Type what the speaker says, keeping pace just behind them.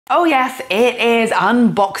Oh yes, it is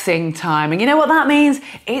unboxing time. And you know what that means?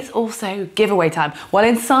 It's also giveaway time. Well,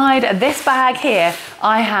 inside this bag here,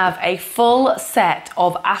 I have a full set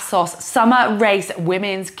of Assos Summer Race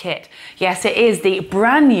Women's Kit. Yes, it is the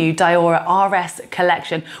brand new Dyora RS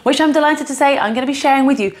Collection, which I'm delighted to say I'm going to be sharing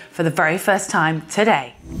with you for the very first time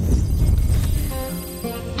today.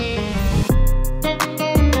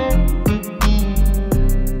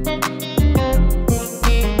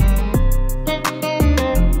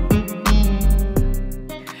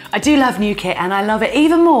 I do love new kit, and I love it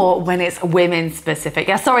even more when it's women specific.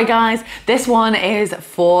 Yeah, sorry guys, this one is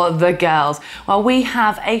for the girls. Well, we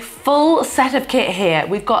have a full set of kit here.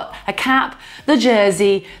 We've got a cap, the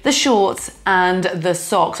jersey, the shorts, and the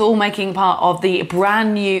socks, all making part of the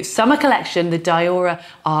brand new summer collection, the Dyora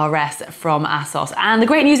RS from Assos. And the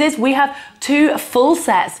great news is we have 2 full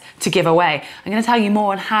sets to give away. I'm going to tell you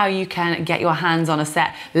more on how you can get your hands on a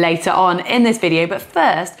set later on in this video, but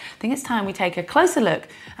first, I think it's time we take a closer look,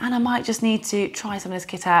 and I might just need to try some of this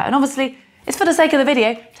kit out. And obviously, it's for the sake of the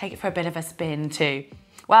video, take it for a bit of a spin too.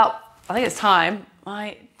 Well, I think it's time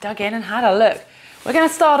I dug in and had a look. We're going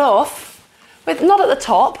to start off with, not at the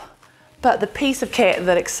top, but the piece of kit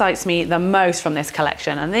that excites me the most from this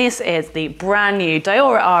collection. And this is the brand new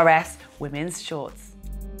Dyora RS women's shorts.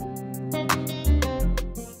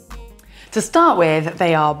 To start with,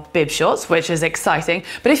 they are bib shorts, which is exciting.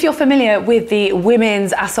 But if you're familiar with the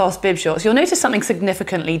women's Assos bib shorts, you'll notice something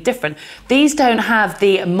significantly different. These don't have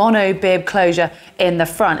the mono bib closure in the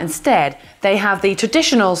front. Instead, they have the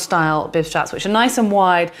traditional style bib straps, which are nice and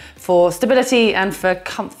wide for stability and for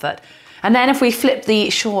comfort. And then if we flip the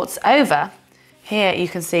shorts over, here you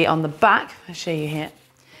can see on the back, I'll show you here,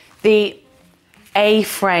 the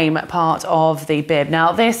A-frame part of the bib.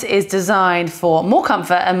 Now this is designed for more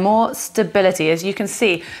comfort and more stability. As you can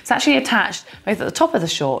see, it's actually attached both at the top of the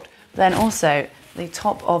short, but then also the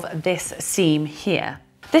top of this seam here.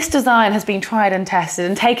 This design has been tried and tested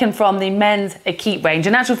and taken from the men's Equipe range.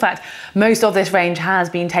 In actual fact, most of this range has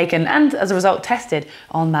been taken and as a result tested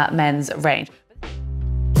on that men's range.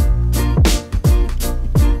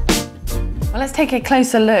 Well, let's take a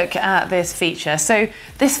closer look at this feature. So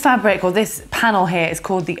this fabric, or this panel here, is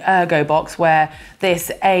called the Ergo Box, where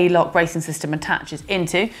this A-lock bracing system attaches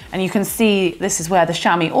into, and you can see this is where the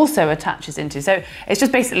chamois also attaches into. So it's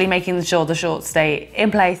just basically making sure the shorts stay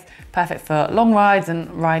in place, perfect for long rides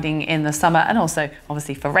and riding in the summer, and also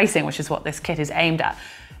obviously for racing, which is what this kit is aimed at.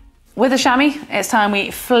 With the chamois, it's time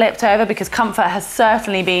we flipped over because comfort has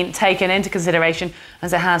certainly been taken into consideration,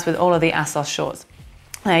 as it has with all of the Assos shorts.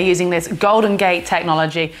 Using this Golden Gate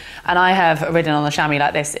technology, and I have ridden on the chamois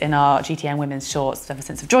like this in our GTN women's shorts ever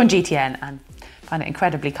since I've joined GTN and find it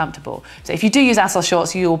incredibly comfortable. So if you do use Assos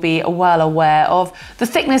shorts, you'll be well aware of the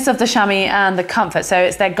thickness of the chamois and the comfort. So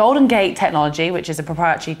it's their Golden Gate technology, which is a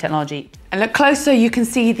proprietary technology. And look closer, you can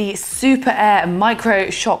see the Super Air micro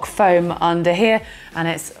shock foam under here, and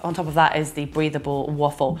it's on top of that is the breathable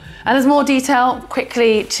waffle. And there's more detail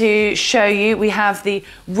quickly to show you. We have the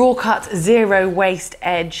raw cut zero waste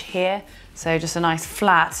edge here. So just a nice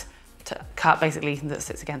flat cut basically that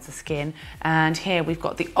sits against the skin. And here we've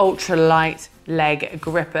got the ultra light leg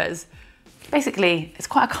grippers. Basically, it's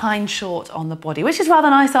quite a kind short on the body, which is rather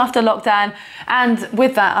nice after lockdown. And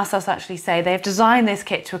with that, Assos actually say they've designed this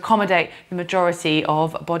kit to accommodate the majority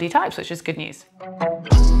of body types, which is good news.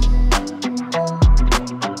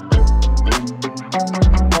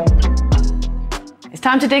 It's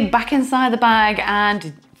time to dig back inside the bag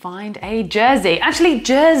and find a jersey. Actually,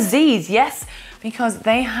 jerseys, yes, because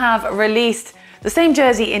they have released the same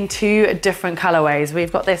jersey in 2 different colorways.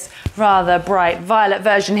 We've got this rather bright violet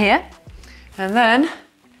version here. And then,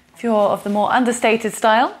 if you're of the more understated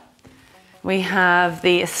style, we have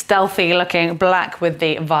the stealthy looking black with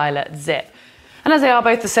the violet zip. And as they are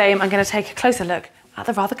both the same, I'm going to take a closer look at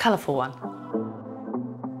the rather colourful one.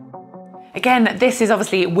 Again, this is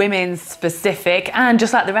obviously women's specific, and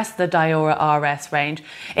just like the rest of the Dyora RS range,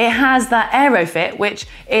 it has that aero fit, which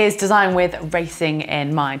is designed with racing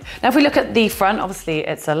in mind. Now, if we look at the front, obviously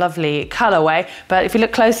it's a lovely colorway, but if you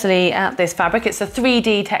look closely at this fabric, it's a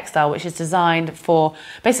 3D textile, which is designed for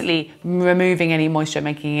basically removing any moisture,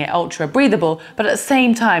 making it ultra breathable, but at the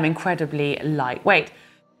same time, incredibly lightweight.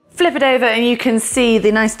 Flip it over and you can see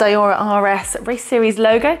the nice Dyora RS Race Series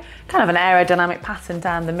logo, kind of an aerodynamic pattern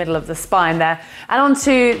down the middle of the spine there. And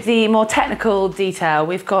onto the more technical detail,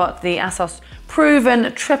 we've got the Assos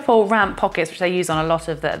proven triple ramp pockets, which they use on a lot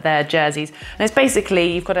of their jerseys. And it's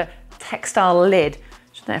basically, you've got a textile lid,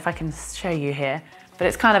 I don't know if I can show you here, but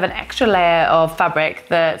it's kind of an extra layer of fabric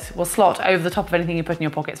that will slot over the top of anything you put in your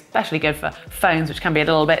pocket. Especially good for phones, which can be a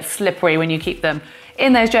little bit slippery when you keep them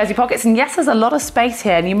in those jersey pockets. And yes, there's a lot of space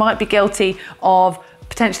here, and you might be guilty of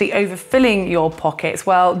potentially overfilling your pockets.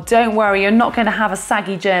 Well, don't worry, you're not going to have a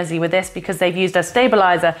saggy jersey with this because they've used a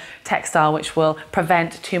stabilizer textile which will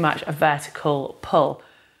prevent too much vertical pull.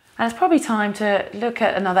 And it's probably time to look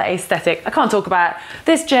at another aesthetic. I can't talk about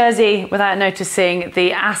this jersey without noticing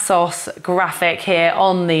the Assos graphic here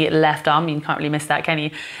on the left arm. You can't really miss that, can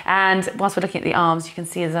you? And whilst we're looking at the arms, you can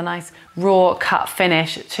see there's a nice raw cut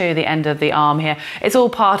finish to the end of the arm here. It's all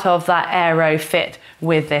part of that aero fit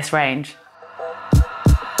with this range.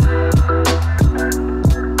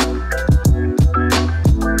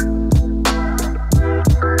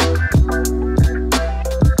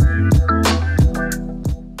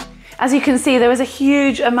 As you can see, there is a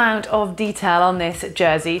huge amount of detail on this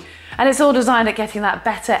jersey, and it's all designed at getting that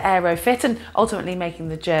better aero fit and ultimately making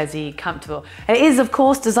the jersey comfortable. It is, of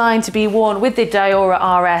course, designed to be worn with the Dyora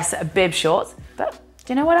RS bib shorts, but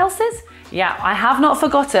do you know what else is? Yeah, I have not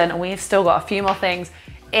forgotten, we've still got a few more things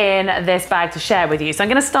in this bag to share with you. So I'm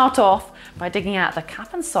going to start off by digging out the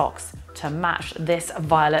cap and socks to match this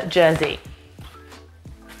violet jersey.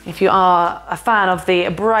 If you are a fan of the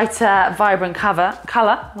brighter, vibrant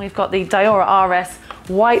colour, we've got the Dyora RS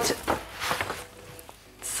white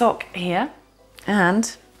sock here.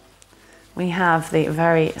 And we have the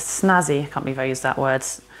very snazzy, I can't believe I used that word,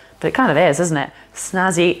 but it kind of is, isn't it?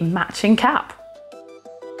 Snazzy matching cap.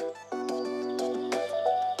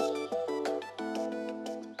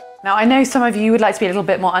 Now, I know some of you would like to be a little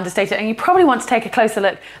bit more understated, and you probably want to take a closer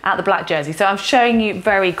look at the black jersey. So I'm showing you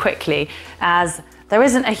very quickly, as there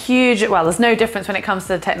isn't a huge, well, there's no difference when it comes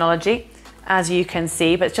to the technology, as you can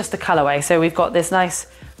see, but it's just the colorway. So we've got this nice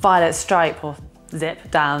violet stripe or zip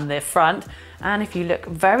down the front. And if you look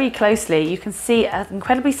very closely, you can see an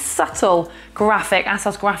incredibly subtle graphic,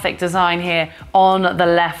 Assos graphic design here on the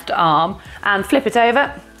left arm. And flip it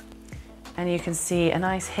over, and you can see a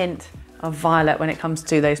nice hint of violet when it comes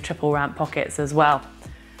to those triple ramp pockets as well.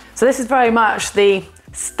 So this is very much the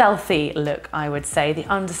stealthy look, I would say, the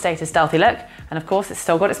understated stealthy look. And of course, it's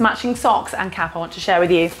still got its matching socks and cap I want to share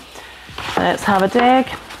with you. Let's have a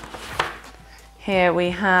dig. Here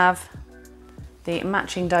we have the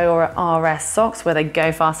matching Dyora RS socks with a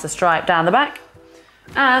Go Faster stripe down the back.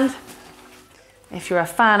 And if you're a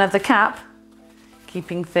fan of the cap,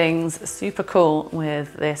 keeping things super cool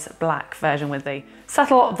with this black version with the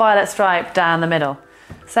subtle violet stripe down the middle.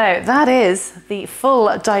 So that is the full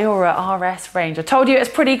Dyora RS range. I told you it's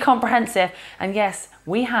pretty comprehensive, and yes,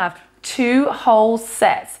 we have 2 whole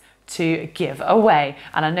sets to give away.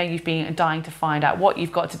 And I know you've been dying to find out what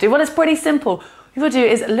you've got to do. Well, it's pretty simple. What you've got to do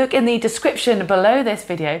is look in the description below this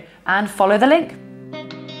video and follow the link.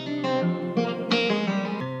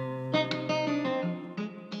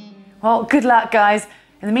 Well, good luck, guys.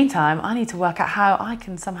 In the meantime, I need to work out how I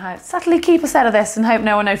can somehow subtly keep a set of this and hope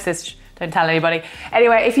no one notices. Don't tell anybody.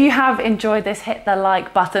 Anyway, if you have enjoyed this, hit the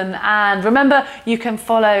like button. And remember, you can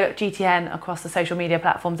follow GTN across the social media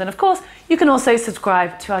platforms. And of course, you can also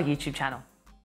subscribe to our YouTube channel.